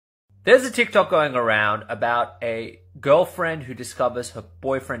There's a TikTok going around about a girlfriend who discovers her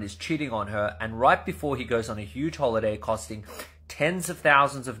boyfriend is cheating on her, and right before he goes on a huge holiday costing tens of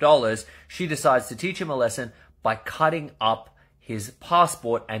thousands of dollars, she decides to teach him a lesson by cutting up his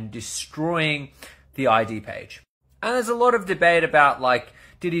passport and destroying the ID page. And there's a lot of debate about, like,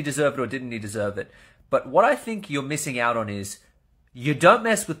 did he deserve it or didn't he deserve it? But what I think you're missing out on is you don't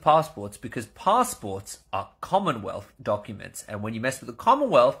mess with passports, because passports are Commonwealth documents. And when you mess with the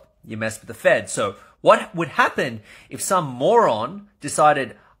Commonwealth, you mess with the Fed. So what would happen if some moron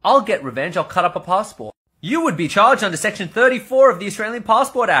decided, I'll get revenge, I'll cut up a passport? You would be charged under Section 34 of the Australian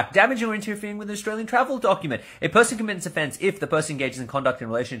Passport Act, damaging or interfering with an Australian travel document. A person commits offence if the person engages in conduct in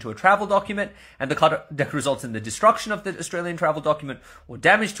relation to a travel document and the conduct results in the destruction of the Australian travel document, or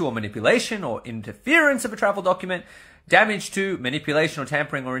damage to or manipulation or interference of a travel document, damage to, manipulation or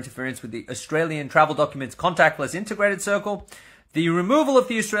tampering or interference with the Australian travel document's contactless integrated circle, the removal of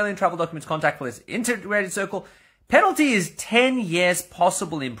the Australian travel document's contactless integrated circle. Penalty is 10 years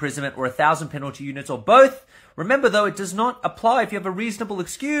possible imprisonment or 1,000 penalty units or both. Remember though, it does not apply if you have a reasonable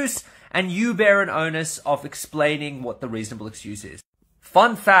excuse and you bear an onus of explaining what the reasonable excuse is.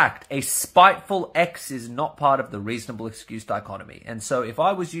 Fun fact, a spiteful ex is not part of the reasonable excuse dichotomy. And so if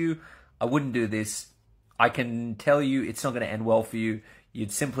I was you, I wouldn't do this. I can tell you it's not going to end well for you.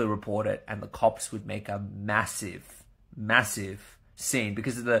 You'd simply report it and the cops would make a massive scene,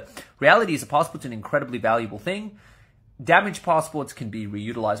 because the reality is a passport's an incredibly valuable thing. Damaged passports can be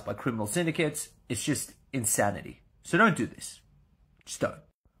reutilized by criminal syndicates. It's just insanity. So don't do this. Just don't.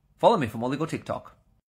 Follow me for more legal TikTok.